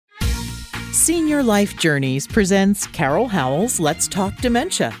Senior Life Journeys presents Carol Howell's Let's Talk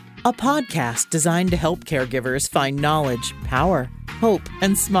Dementia, a podcast designed to help caregivers find knowledge, power, hope,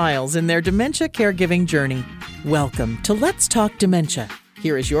 and smiles in their dementia caregiving journey. Welcome to Let's Talk Dementia.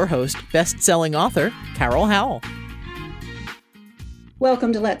 Here is your host, best-selling author, Carol Howell.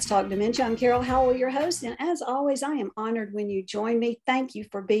 Welcome to Let's Talk Dementia. I'm Carol Howell, your host, and as always, I am honored when you join me. Thank you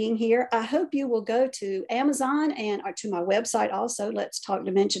for being here. I hope you will go to Amazon and or to my website also,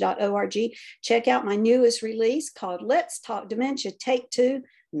 letstalkdementia.org. Check out my newest release called Let's Talk Dementia Take Two.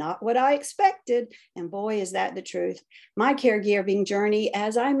 Not what I expected. And boy, is that the truth. My caregiving journey,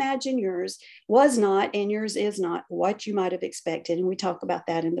 as I imagine yours, was not, and yours is not, what you might have expected. And we talk about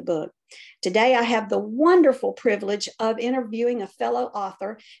that in the book. Today, I have the wonderful privilege of interviewing a fellow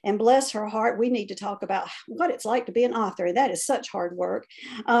author, and bless her heart, we need to talk about what it's like to be an author. That is such hard work.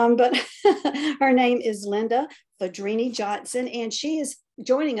 But her name is Linda Fedrini Johnson, and she is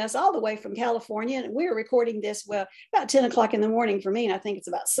joining us all the way from California. And we're recording this, well, about 10 o'clock in the morning for me. And I think it's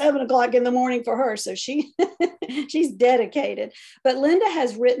about 7 o'clock in the morning for her. So she's dedicated. But Linda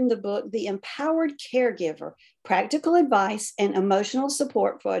has written the book, The Empowered Caregiver, Practical Advice and Emotional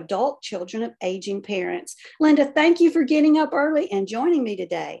Support for Adult Children of Aging Parents. Linda, thank you for getting up early and joining me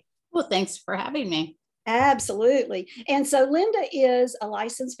today. Well, thanks for having me. Absolutely. And so Linda is a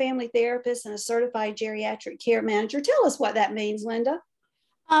licensed family therapist and a certified geriatric care manager. Tell us what that means, Linda.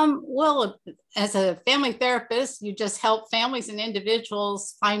 Well, as a family therapist, you just help families and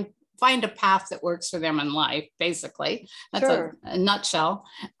individuals find a path that works for them in life, basically. That's Sure. a nutshell.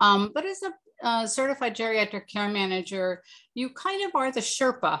 But as a certified geriatric care manager, you kind of are the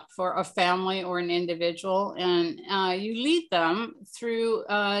Sherpa for a family or an individual, and you lead them through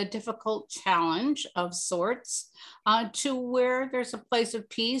a difficult challenge of sorts to where there's a place of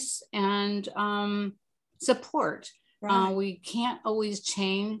peace and support. Right. We can't always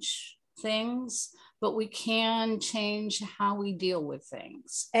change things, but we can change how we deal with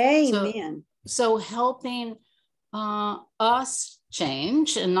things. Amen. So helping us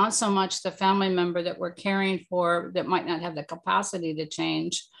change, and not so much the family member that we're caring for that might not have the capacity to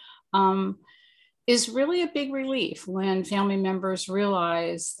change, is really a big relief when family members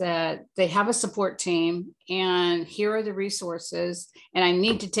realize that they have a support team and here are the resources, and I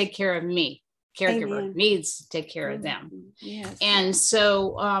need to take care of me. Caregiver Amen. needs to take care of them. Yes. And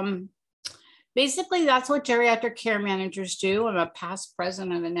so basically that's what geriatric care managers do. I'm a past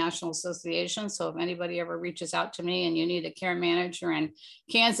president of the National Association. So if anybody ever reaches out to me and you need a care manager in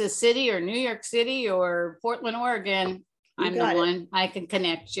Kansas City or New York City or Portland, Oregon, I'm the one. I can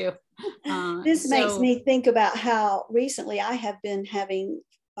connect you. This makes me think about how recently I have been having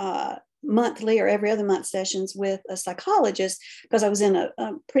monthly or every other month sessions with a psychologist because I was in a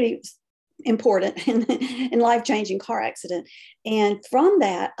pretty important and life-changing car accident. And from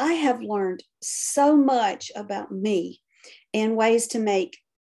that, I have learned so much about me and ways to make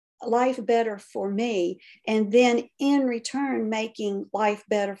life better for me. And then in return, making life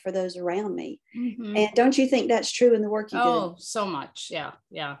better for those around me. Mm-hmm. And don't you think that's true in the work you do? Oh, so much. Yeah.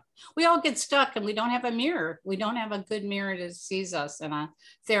 Yeah. We all get stuck and we don't have a mirror. We don't have a good mirror to see us, and a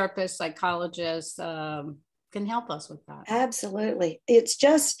therapist, psychologist can help us with that. Absolutely. It's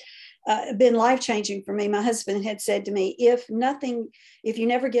just been life-changing for me. My husband had said to me, if you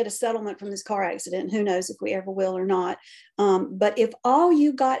never get a settlement from this car accident, who knows if we ever will or not, but if all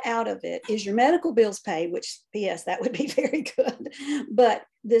you got out of it is your medical bills paid, which P.S., that would be very good. But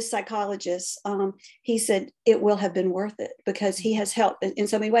this psychologist, he said it will have been worth it because he has helped in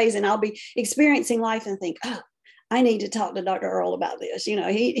so many ways. And I'll be experiencing life and think, oh, I need to talk to Dr. Earl about this. You know,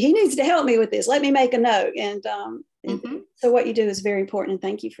 he needs to help me with this. Let me make a note. And so what you do is very important. And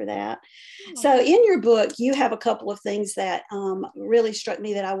thank you for that. So in your book, you have a couple of things that really struck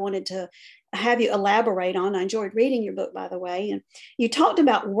me that I wanted to have you elaborate on. I enjoyed reading your book, by the way. And you talked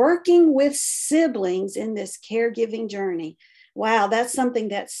about working with siblings in this caregiving journey. Wow, that's something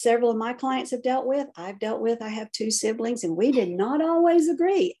that several of my clients have dealt with. I've dealt with. I have 2 siblings, and we did not always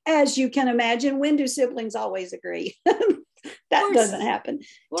agree. As you can imagine, when do siblings always agree? That doesn't happen.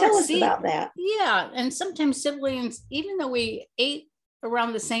 Tell us about that. Yeah, and sometimes siblings, even though we ate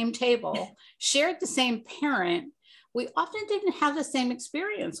around the same table, shared the same parent, we often didn't have the same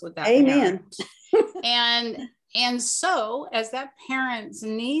experience with that Amen. parent. And so as that parent's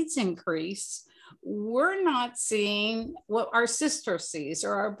needs increase, we're not seeing what our sister sees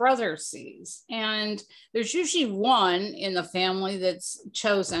or our brother sees. And there's usually one in the family that's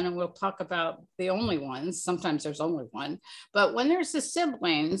chosen, and we'll talk about the only ones. Sometimes there's only one, but when there's the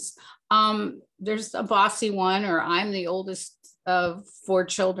siblings, there's a bossy one, or I'm the oldest of 4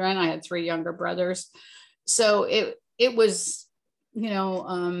 children. I had 3 younger brothers. So it was,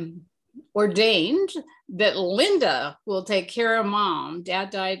 ordained that Linda will take care of mom. Dad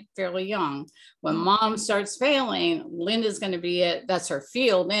died fairly young. When mom starts failing, Linda's going to be it. That's her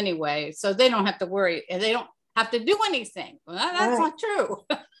field anyway. So they don't have to worry, and they don't have to do anything. Well, that's not true.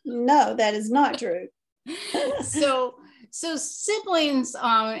 No, that is not true. So siblings,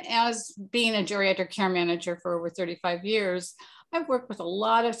 as being a geriatric care manager for over 35 years, I've worked with a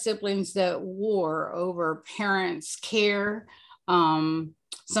lot of siblings that war over parents' care.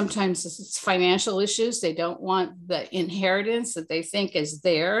 Sometimes it's financial issues. They don't want the inheritance that they think is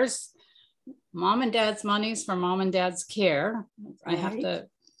theirs. Mom and dad's money's for mom and dad's care. Right. I have to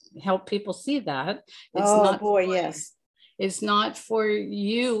help people see that. Yes. It's not for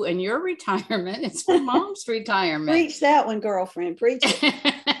you and your retirement. It's for mom's retirement. Preach that one, girlfriend. Preach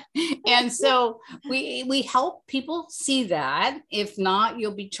it. And so we help people see that. If not,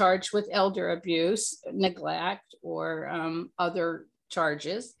 you'll be charged with elder abuse, neglect, or other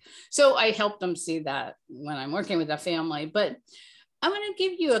charges. So I help them see that when I'm working with a family. But I'm going to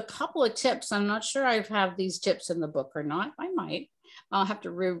give you a couple of tips. I'm not sure I have these tips in the book or not. I might. I'll have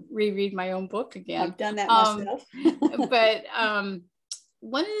to reread my own book again. I've done that myself. But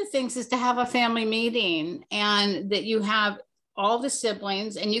one of the things is to have a family meeting, and that you have all the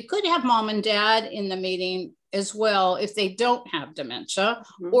siblings, and you could have mom and dad in the meeting as well if they don't have dementia,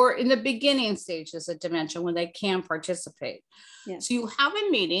 or in the beginning stages of dementia when they can participate. Yes. So you have a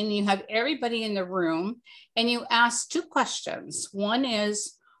meeting, you have everybody in the room, and you ask two questions. One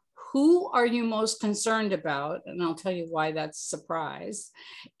is, who are you most concerned about? And I'll tell you why that's a surprise.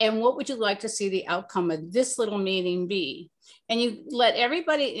 And what would you like to see the outcome of this little meeting be? And you let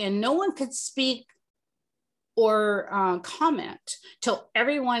everybody in. No one could speak or comment till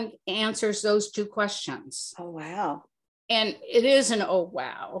everyone answers those two questions. Oh, wow. And it is an oh,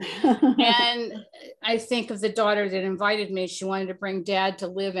 wow. And I think of the daughter that invited me. She wanted to bring dad to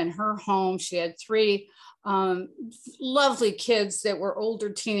live in her home. She had three lovely kids that were older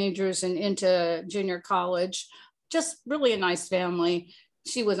teenagers and into junior college. Just really a nice family.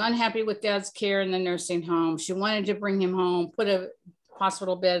 She was unhappy with dad's care in the nursing home. She wanted to bring him home, put a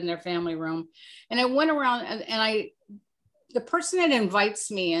hospital bed in their family room. And I went around and the person that invites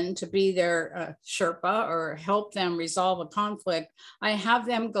me in to be their Sherpa or help them resolve a conflict, I have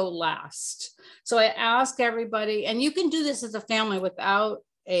them go last. So I ask everybody, and you can do this as a family without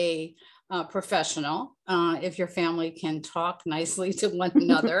a professional, if your family can talk nicely to one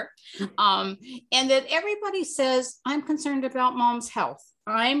another. And that everybody says, I'm concerned about mom's health.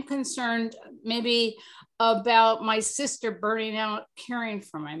 I'm concerned maybe about my sister burning out caring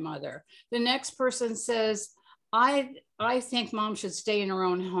for my mother. The next person says, I think mom should stay in her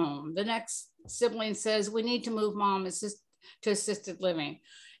own home. The next sibling says, we need to move mom to assisted living.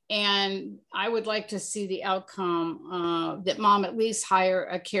 And I would like to see the outcome that mom at least hire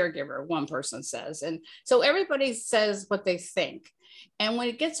a caregiver, one person says. And so everybody says what they think. And when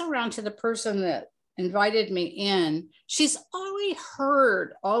it gets around to the person that invited me in, she's already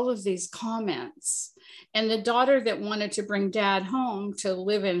heard all of these comments. And the daughter that wanted to bring dad home to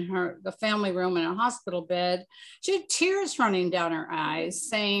live in the family room in a hospital bed, she had tears running down her eyes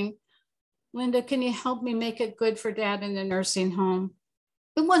saying, Linda, can you help me make it good for dad in the nursing home?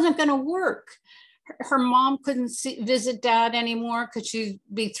 It wasn't going to work. Her mom couldn't visit dad anymore because she'd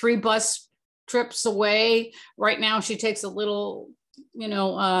be 3 bus trips away. Right now, she takes a little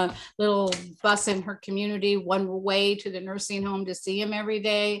bus in her community, one way to the nursing home to see him every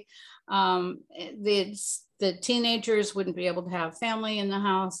day. The teenagers wouldn't be able to have family in the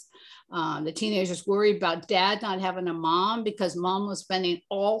house. The teenagers worried about dad not having a mom because mom was spending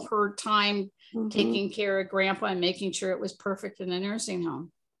all her time taking care of grandpa and making sure it was perfect in the nursing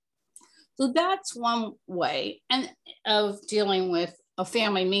home. So that's one way of dealing with a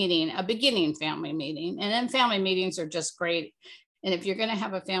family meeting, a beginning family meeting. And then family meetings are just great. And if you're going to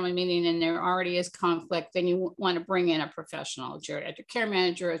have a family meeting and there already is conflict, then you want to bring in a professional, geriatric care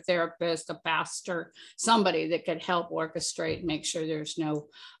manager, a therapist, a pastor, somebody that could help orchestrate and make sure there's no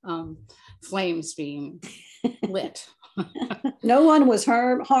flames being lit. No one was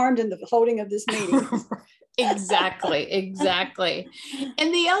harmed in the holding of this meeting. Exactly.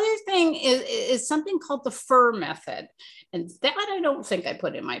 And the other thing is something called the FIR method. And that I don't think I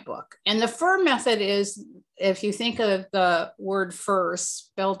put in my book. And the FIR method is, if you think of the word FIR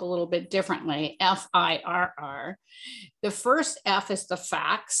spelled a little bit differently, FIRR, the first F is the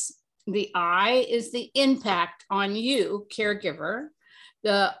facts. The I is the impact on you, caregiver.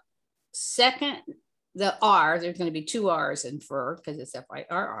 The second, the R, there's going to be 2 R's in FIR because it's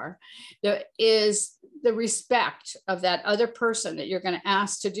FIRR, there is the respect of that other person that you're going to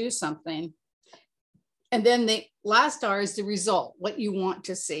ask to do something. And then the last R is the result, what you want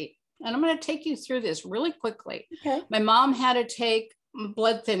to see. And I'm going to take you through this really quickly. Okay. My mom had to take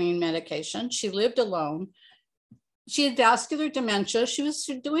blood thinning medication. She lived alone. She had vascular dementia. She was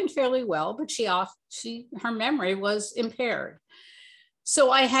doing fairly well, but her memory was impaired.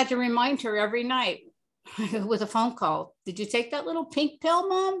 So I had to remind her every night with a phone call, did you take that little pink pill,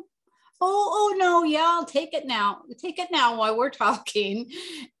 Mom? Oh no, yeah, I'll take it now. Take it now while we're talking.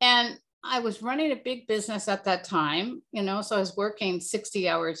 And I was running a big business at that time, so I was working 60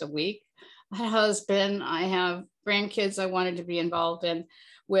 hours a week. I had a husband, I have grandkids I wanted to be involved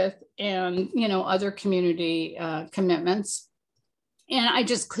with, and, other community commitments. And I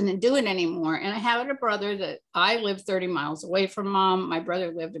just couldn't do it anymore. And I had a brother that I lived 30 miles away from Mom. My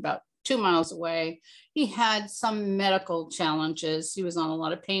brother lived about 2 miles away. He had some medical challenges. He was on a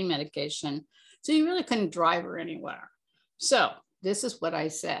lot of pain medication. So he really couldn't drive her anywhere. So this is what I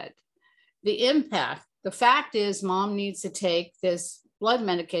said. The impact, the fact is Mom needs to take this blood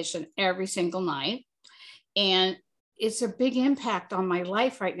medication every single night. And it's a big impact on my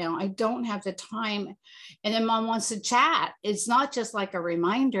life right now. I don't have the time. And then Mom wants to chat. It's not just like a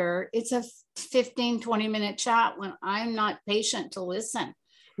reminder. It's a 15, 20-minute chat when I'm not patient to listen.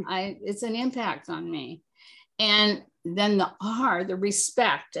 It's an impact on me. And then the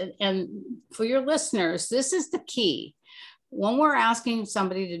respect. And for your listeners, this is the key. When we're asking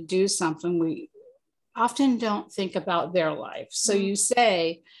somebody to do something, we often don't think about their life. So you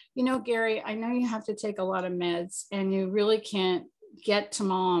say, Gary, I know you have to take a lot of meds and you really can't get to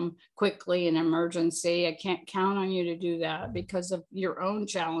Mom quickly in emergency. I can't count on you to do that because of your own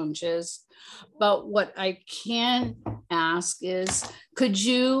challenges. But what I can ask is, could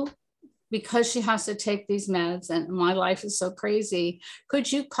you, because she has to take these meds and my life is so crazy, could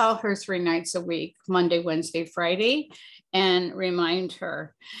you call her 3 nights a week, Monday, Wednesday, Friday, and remind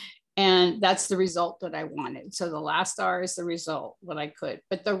her? And that's the result that I wanted. So the last hour is the result, what I could.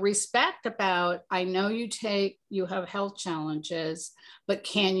 But the respect about, I know you have health challenges, but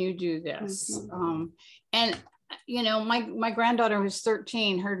can you do this? And, my granddaughter who's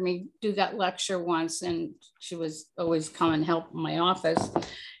 13 heard me do that lecture once, and she was always come and help in my office.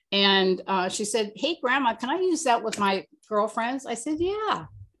 And she said, hey, Grandma, can I use that with my girlfriends? I said, yeah.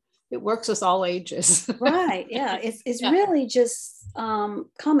 It works with all ages. Right. Yeah. It's really just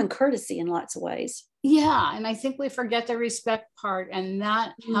common courtesy in lots of ways. Yeah. And I think we forget the respect part, and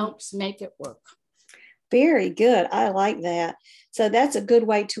that helps make it work. Very good. I like that. So that's a good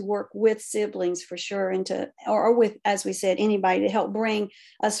way to work with siblings for sure, and or with, as we said, anybody to help bring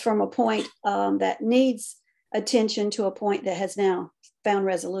us from a point that needs attention to a point that has now found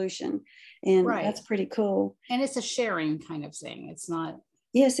resolution. And that's pretty cool. And it's a sharing kind of thing. It's not.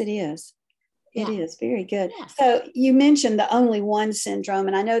 Yes, it is. It is very good. Yeah. So you mentioned the only one syndrome,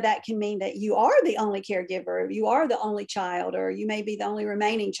 and I know that can mean that you are the only caregiver, you are the only child, or you may be the only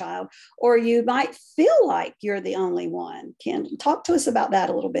remaining child, or you might feel like you're the only one. Can talk to us about that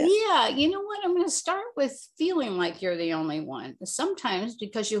a little bit? Yeah, you know what? I'm going to start with feeling like you're the only one. Sometimes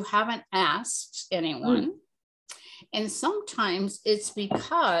because you haven't asked anyone, and sometimes it's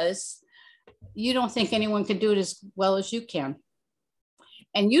because you don't think anyone can do it as well as you can.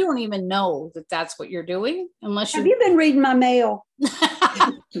 And you don't even know that that's what you're doing unless Have you been reading my mail?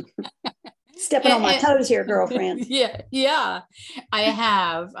 Stepping on my toes here, girlfriend. Yeah, I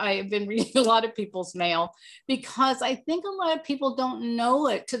have. I've been reading a lot of people's mail because I think a lot of people don't know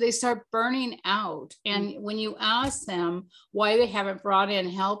it till they start burning out. And when you ask them why they haven't brought in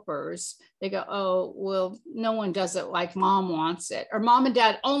helpers, they go, oh, well, no one does it like Mom wants it, or Mom and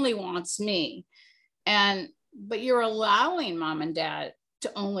Dad only wants me. But you're allowing Mom and Dad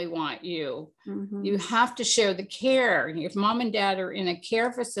to only want you. You have to share the care. If Mom and Dad are in a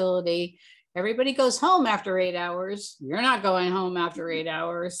care facility, everybody goes home after 8 hours. You're not going home after 8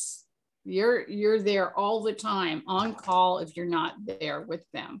 hours. You're there all the time on call if you're not there with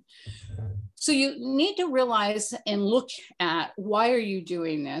them. So you need to realize and look at, why are you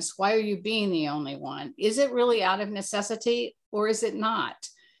doing this? Why are you being the only one? Is it really out of necessity, or is it not?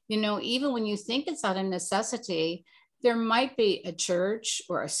 Even when you think it's out of necessity, there might be a church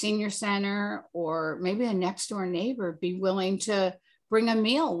or a senior center or maybe a next door neighbor be willing to bring a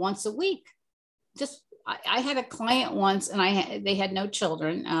meal once a week. I had a client once, and they had no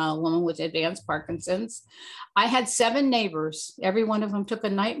children, a woman with advanced Parkinson's. I had 7 neighbors. Every one of them took a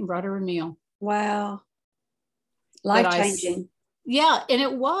night and brought her a meal. Wow. Life-changing. Yeah, and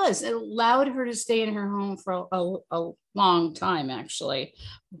it allowed her to stay in her home for a long time, actually,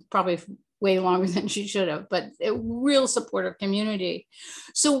 probably way longer than she should have, but a real supportive community.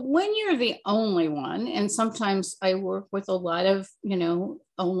 So when you're the only one, and sometimes I work with a lot of,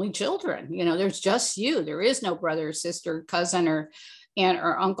 only children, there's just you, there is no brother, sister, cousin, or aunt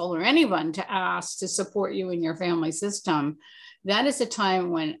or uncle or anyone to ask to support you in your family system, that is a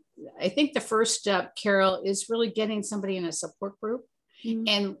time when I think the first step, Carol, is really getting somebody in a support group.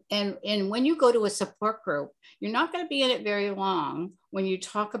 Mm-hmm. And when you go to a support group, you're not going to be in it very long when you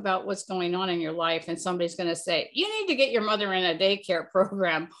talk about what's going on in your life and somebody's going to say, you need to get your mother in a daycare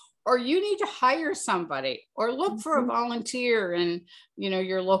program, or you need to hire somebody, or look for a volunteer in,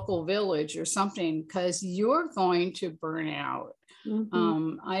 your local village or something, because you're going to burn out.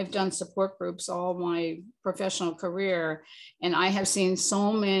 Mm-hmm. I've done support groups all my professional career, and I have seen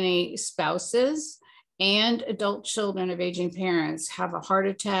so many spouses and adult children of aging parents have a heart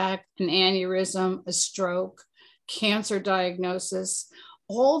attack, an aneurysm, a stroke, cancer diagnosis,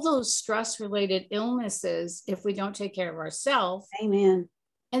 all those stress-related illnesses if we don't take care of ourselves. Amen.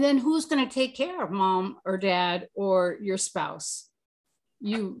 And then who's going to take care of mom or dad or your spouse?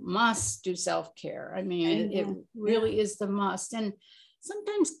 You must do self-care. I mean, it really is the must. And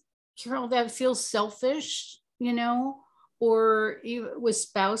sometimes, Carol, that feels selfish, or with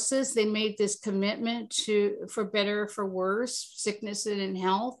spouses, they made this commitment for better, for worse, sickness and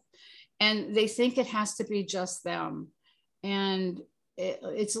health. And they think it has to be just them. And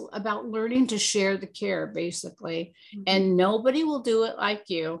it's about learning to share the care, basically. Mm-hmm. And nobody will do it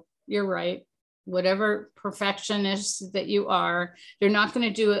like you. You're right. Whatever perfectionist that you are, they're not going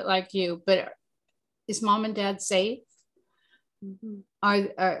to do it like you. But is mom and dad safe? Mm-hmm.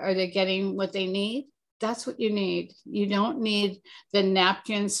 Are they getting what they need? That's what you need. You don't need the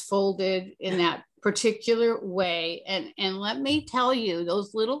napkins folded in that particular way. And let me tell you,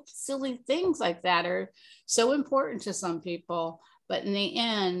 those little silly things like that are so important to some people. But in the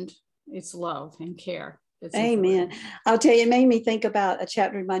end, it's love and care. Amen. Important. I'll tell you, it made me think about a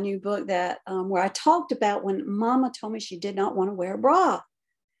chapter in my new book that where I talked about when Mama told me she did not want to wear a bra.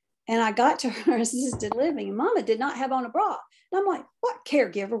 And I got to her assisted living, and Mama did not have on a bra. And I'm like, what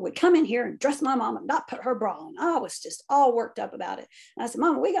caregiver would come in here and dress my mom and not put her bra on? I was just all worked up about it. And I said,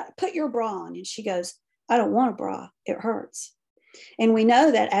 Mama, we got to put your bra on. And she goes, I don't want a bra. It hurts. And we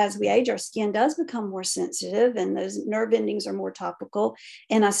know that as we age, our skin does become more sensitive and those nerve endings are more topical.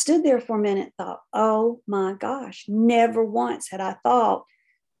 And I stood there for a minute and thought, oh my gosh, never once had I thought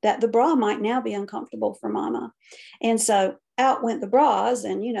that the bra might now be uncomfortable for Mama. And so out went the bras,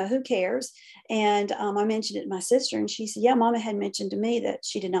 and who cares? And I mentioned it to my sister, and she said, yeah, Mama had mentioned to me that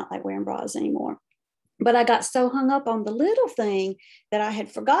she did not like wearing bras anymore. But I got so hung up on the little thing that I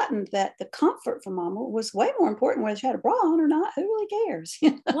had forgotten that the comfort for Mama was way more important whether she had a bra on or not. Who really cares?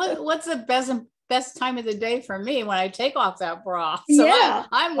 What's the best time of the day for me when I take off that bra? So yeah,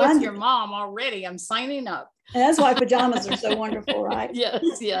 I'm with your mom already. I'm signing up. And that's why pajamas are so wonderful, right? Yes.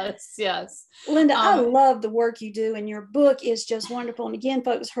 Linda, I love the work you do, and your book is just wonderful. And again,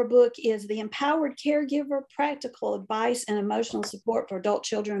 folks, her book is The Empowered Caregiver, Practical Advice and Emotional Support for Adult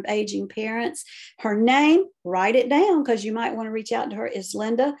Children of Aging Parents. Her name, write it down because you might want to reach out to her, is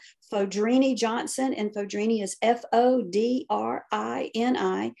Linda Fodrini Johnson, and Fodrini is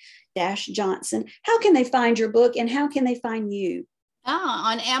Fodrini-Johnson. How can they find your book, and how can they find you?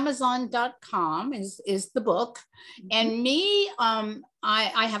 On Amazon.com is the book. And me,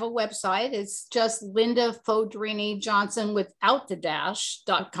 I have a website. It's just Linda Fodrini Johnson without the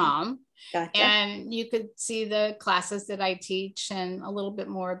dash.com. Gotcha. And you could see the classes that I teach and a little bit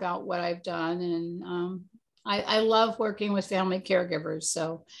more about what I've done. And I love working with family caregivers.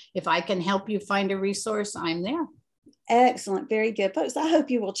 So if I can help you find a resource, I'm there. Excellent. Very good. Folks, I hope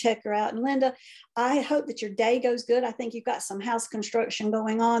you will check her out. And Linda, I hope that your day goes good. I think you've got some house construction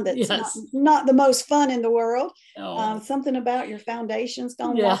going on that's not the most fun in the world. Oh. Something about your foundation's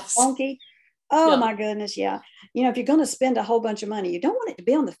gone wonky. Oh, my goodness. Yeah. If you're going to spend a whole bunch of money, you don't want it to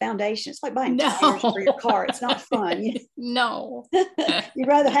be on the foundation. It's like buying tires for your car. It's not fun. No. You'd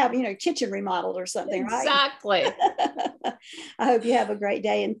rather have, kitchen remodeled or something, exactly. Right? Exactly. I hope you have a great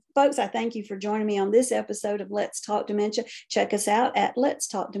day. And folks, I thank you for joining me on this episode of Let's Talk Dementia. Check us out at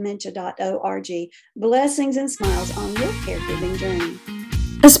letstalkdementia.org. Blessings and smiles on your caregiving journey.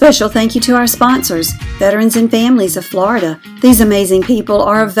 A special thank you to our sponsors, Veterans and Families of Florida. These amazing people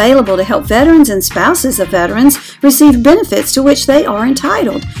are available to help veterans and spouses of veterans receive benefits to which they are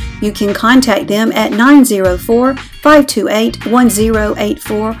entitled. You can contact them at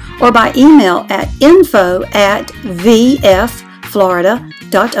 904-528-1084 or by email at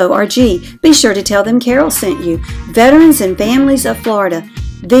info@vfflorida.org. Be sure to tell them Carol sent you. Veterans and Families of Florida.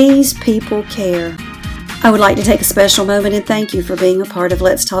 These people care. I would like to take a special moment and thank you for being a part of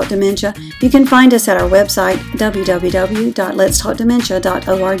Let's Talk Dementia. You can find us at our website,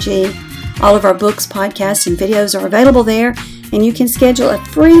 www.letstalkdementia.org. All of our books, podcasts, and videos are available there, and you can schedule a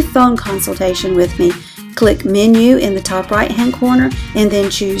free phone consultation with me. Click Menu in the top right-hand corner and then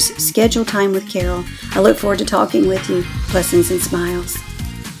choose Schedule Time with Carol. I look forward to talking with you. Blessings and smiles.